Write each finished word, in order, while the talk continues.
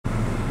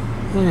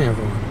Hey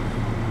everyone.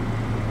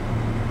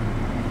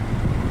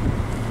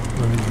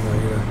 On the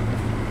way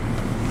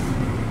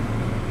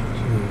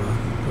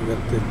to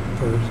get the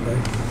Thursday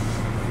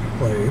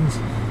blades.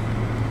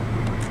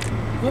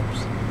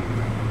 Whoops.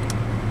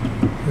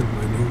 And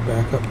my new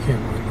backup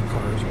camera in the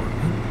car is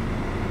working.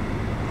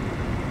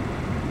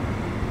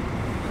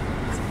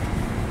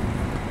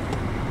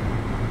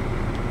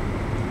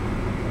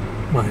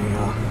 My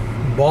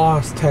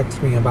boss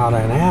texted me about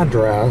an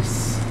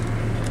address,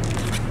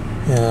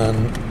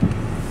 and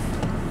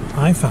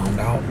I found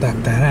out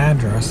that that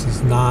address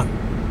is not,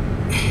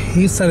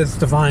 he said it's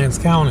Defiance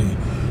County.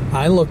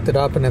 I looked it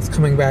up and it's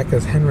coming back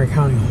as Henry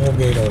County,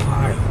 Holgate,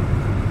 Ohio.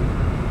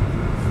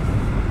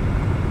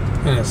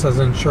 And it says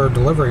insured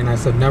delivery, and I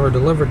said never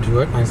delivered to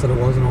it, and I said it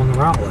wasn't on the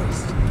route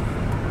list.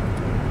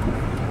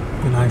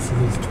 And I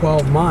said it's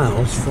 12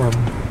 miles from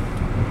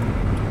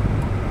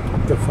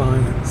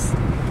Defiance.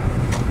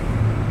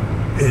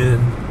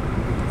 And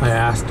I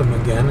asked him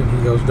again, and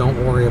he goes,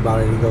 don't worry about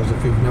it. He goes,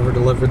 if you've never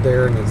delivered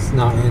there and it's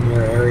not in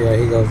your area,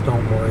 he goes,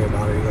 don't worry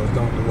about it. He goes,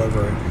 don't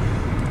deliver it.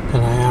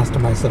 And I asked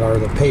him, I said, are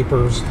the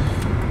papers,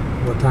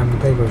 what time the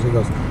papers? He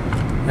goes,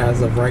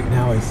 as of right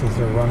now, he says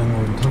they're running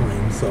on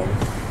time, so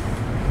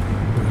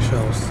we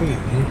shall see.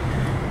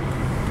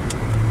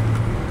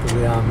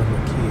 Yeah, I'm in the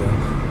Kia.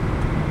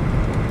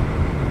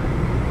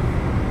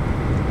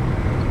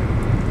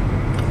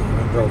 I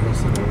haven't drove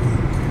this in a week.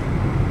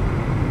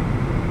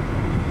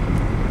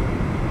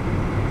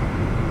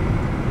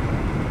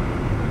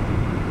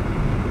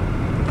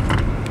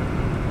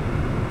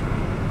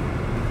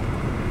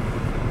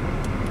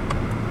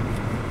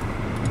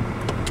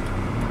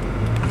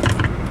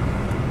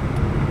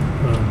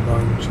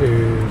 To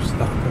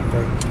stop it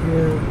right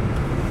here.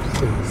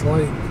 Please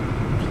like,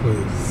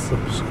 please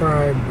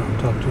subscribe. I'll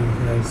talk to you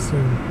guys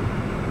soon.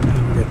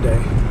 Have a good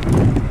day.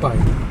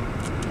 Bye.